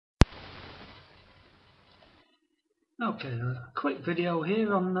Okay, a quick video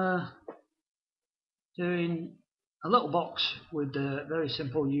here on doing a little box with very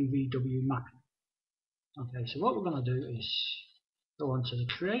simple UVW mapping. Okay, so what we're going to do is go onto the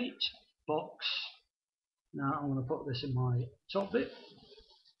create box. Now I'm going to put this in my top bit.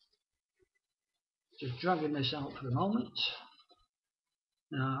 Just dragging this out for the moment.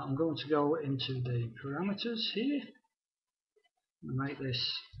 Now I'm going to go into the parameters here. I'm going to make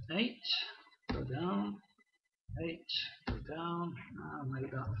this 8, go down, 8, go down, I'll make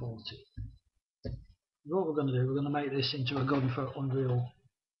that 40. What we're going to do, we're going to make this into a gun for Unreal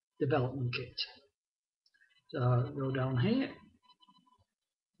development kit. So go down here,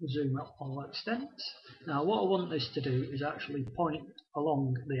 zoom up all extent. Now what I want this to do is actually point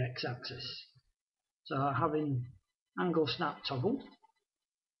along the x-axis. So having angle snap toggle,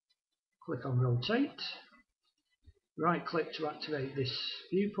 click on rotate, right click to activate this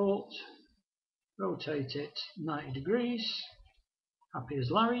viewport, rotate it 90 degrees, happy as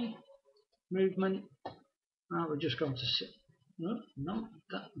Larry, movement. Now we're just going to sit. No,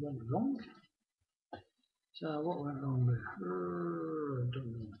 that went wrong. So what went wrong there?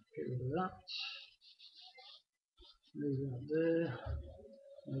 Don't know. Get rid of that. Move that there.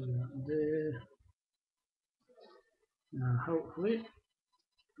 Move that there. Now hopefully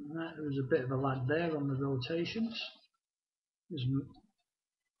there was a bit of a lag there on the rotations. Just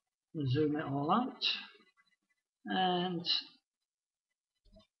zoom it all out and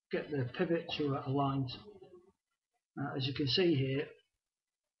get the pivot to aligned. As you can see here,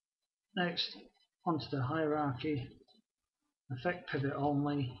 next onto the hierarchy, effect pivot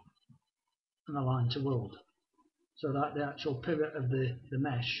only and align to world, so that the actual pivot of the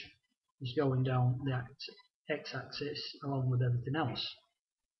mesh is going down the x-axis along with everything else.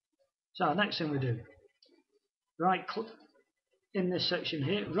 So next thing we do, right click in this section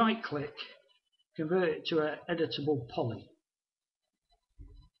here, right click, convert it to an editable poly.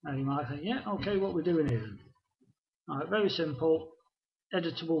 Now you might think, yeah, okay, what we're doing here then? Alright, very simple.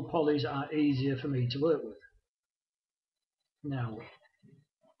 Editable polys are easier for me to work with. Now,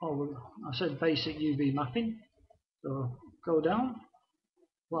 I said basic UV mapping. So go down,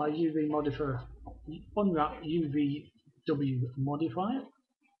 apply UV modifier, unwrap UVW modifier.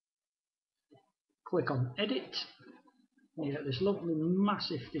 Click on edit. You get this lovely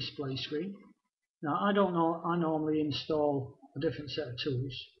massive display screen. Now I normally install a different set of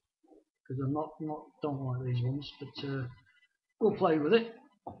tools because don't like these ones, but we'll play with it.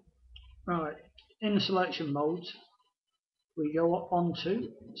 Right, in the selection mode, we go on to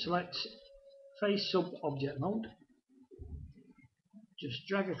select face sub object mode. Just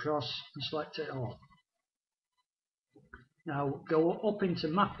drag across and select it all. Now go up into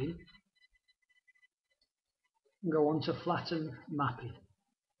mapping and go on to flatten mapping.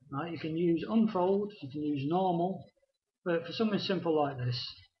 Right, you can use unfold, you can use normal, but for something simple like this,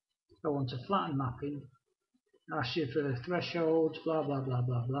 go on to flatten mapping. Ask you for thresholds, blah blah blah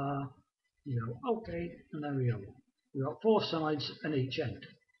blah blah. You go okay, and there we go. We've got 4 sides and each end.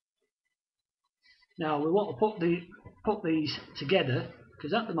 Now we want to put these together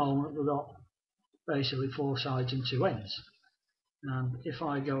because at the moment we've got basically 4 sides and 2 ends. And if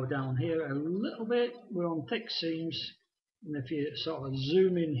I go down here a little bit, we're on thick seams, and if you sort of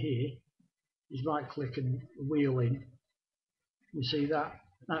zoom in here, just right click and wheel in, you see that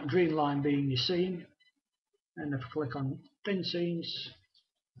green line being your seam, and if I click on thin seams,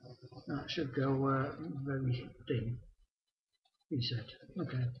 that should go very thin, he said.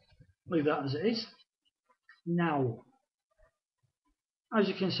 Okay, leave that as it is. Now, as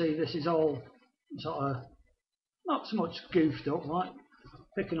you can see, this is all sort of not so much goofed up, right?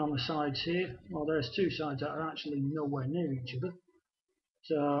 Picking on the sides here. Well, there's 2 sides that are actually nowhere near each other.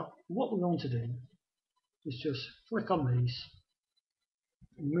 So what we're going to do is just flick on these,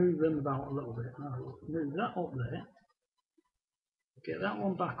 move them about a little bit. Now, move that up there. Get that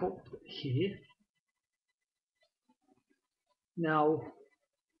one back up here. Now,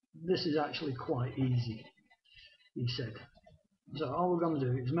 this is actually quite easy, he said. So all we're going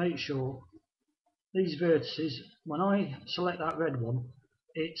to do is make sure these vertices, when I select that red one,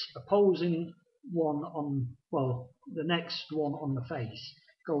 it's opposing one on, well, the next one on the face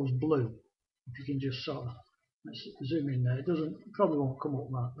goes blue. If you can just sort of, let's zoom in there, it probably won't come up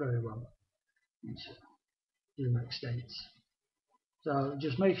that very well. Let's zoom extents. So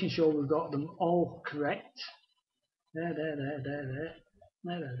just making sure we've got them all correct. There,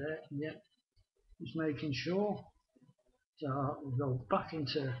 yeah. Just making sure. So we'll go back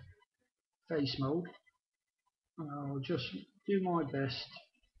into face mode, and I'll just do my best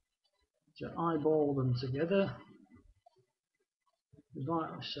to eyeball them together.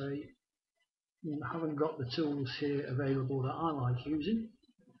 Like I say, I haven't got the tools here available that I like using.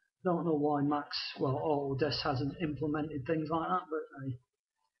 Don't know why Autodesk hasn't implemented things like that, but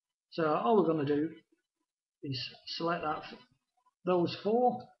so all we're going to do is select those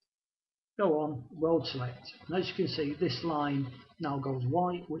four, go on, world select, and as you can see this line now goes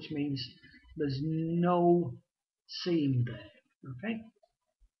white, which means there's no seam there. Okay,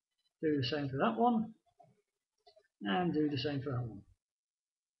 do the same for that one, and do the same for that one.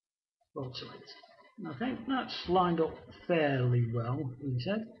 World select. Okay, that's lined up fairly well, he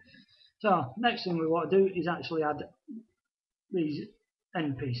said. So next thing we want to do is actually add these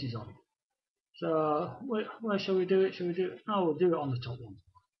end pieces on. So where shall we do it? Oh, we'll do it on the top one.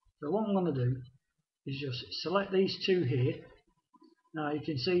 So what I'm going to do is just select these two here. Now you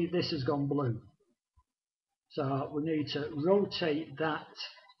can see this has gone blue. So we need to rotate that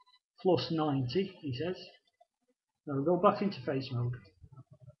plus 90, he says. Now we'll go back into face mode,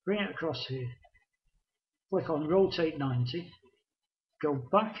 bring it across here, click on rotate 90, go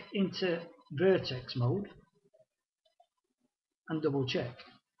back into vertex mode and double check.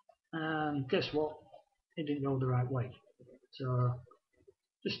 And guess what? It didn't go the right way. So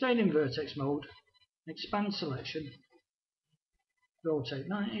just stay in vertex mode, expand selection, rotate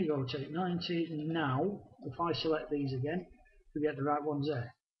 90, rotate 90. Now, if I select these again, we get the right ones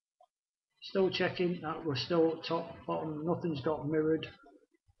there. Still checking that we're still top, bottom, nothing's got mirrored.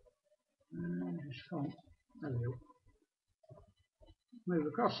 There we go. Move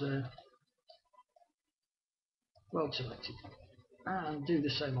across there. Well selected. And do the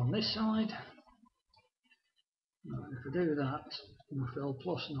same on this side. Now, if we do that, we'll fill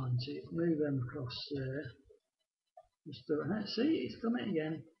plus 90, move them across there. Just do it. See, it's done it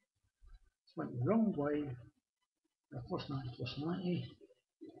again. It went the wrong way. Plus 90, plus 90.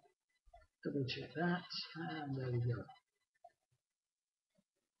 Double check that, and there we go.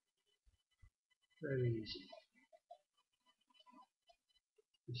 Very easy.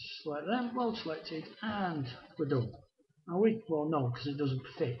 Just select them, well selected, and we're done. Are we? Well, no, because it doesn't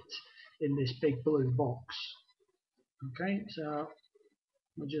fit in this big blue box. Okay, so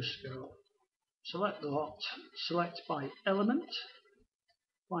we'll just go select the lot, select by element,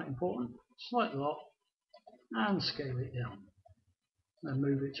 quite important, select the lot, and scale it down, and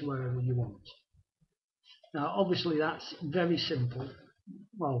move it to wherever you want. Now, obviously, that's very simple.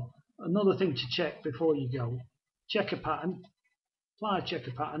 Well, another thing to check before you go, check a pattern, apply a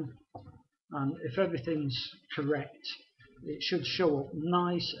checker pattern, and if everything's correct, it should show up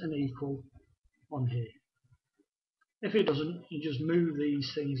nice and equal on here. If it doesn't, you just move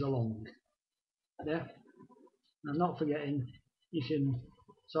these things along. Yeah, and not forgetting, you can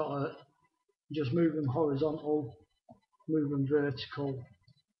sort of just move them horizontal, move them vertical,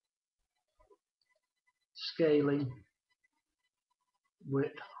 scaling,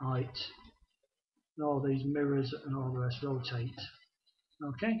 width, height, and all these mirrors and all the rest rotate.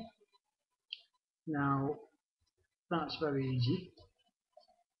 Okay, now that's very easy.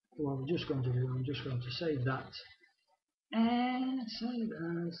 What we're just going to do, I'm just going to save that and save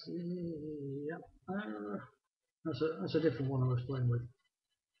as, that's a different one I was playing with.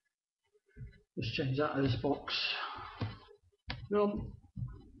 Just change that as box. Done.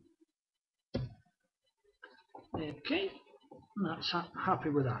 Okay, and that's happy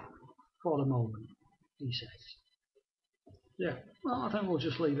with that for the moment, he says. Yeah, well, I think we'll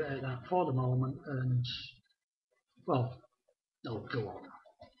just leave it at that for the moment, and well, no, go on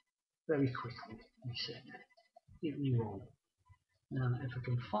very quickly, he said, giving you all. Now, if I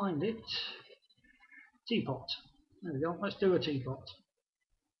can find it, teapot. There we go. Let's do a teapot.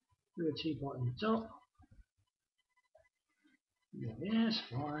 Do a teapot in the top. Yes,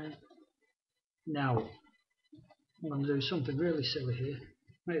 fine. Now, I'm going to do something really silly here.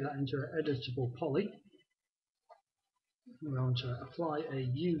 Make that into an editable poly. I'm going to apply a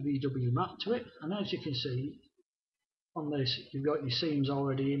UVW map to it, and as you can see on this, you've got your seams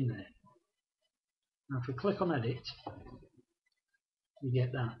already in there. Now, if we click on edit, you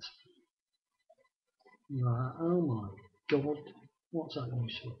get that. You're like, oh my god, what's that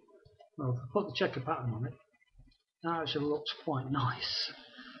useful? Well, if I put the checker pattern on it, that actually looks quite nice,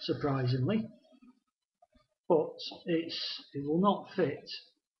 surprisingly. But it will not fit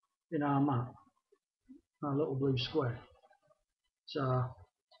in our map, our little blue square. So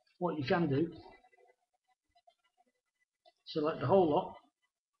what you can do, select the whole lot,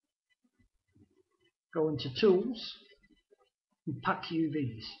 go into tools and pack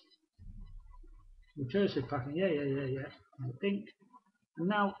UVs. Recursive packing, yeah. I think, and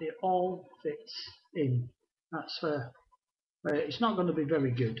now it all fits in. That's it's not going to be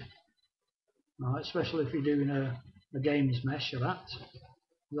very good, right, especially if you're doing a games mesh of that.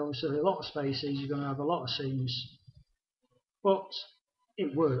 There's obviously a lot of spaces, you're going to have a lot of seams, but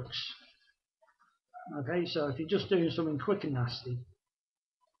it works. Okay, so if you're just doing something quick and nasty,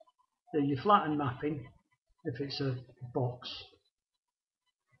 do your flatten mapping if it's a box,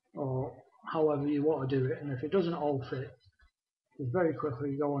 or however you want to do it, and if it doesn't all fit, just very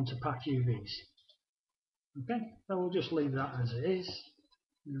quickly go on to pack UVs. Okay, so we'll just leave that as it is.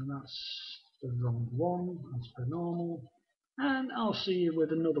 That's the wrong one, as per normal, and I'll see you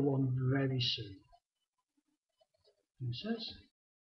with another one very soon. It says.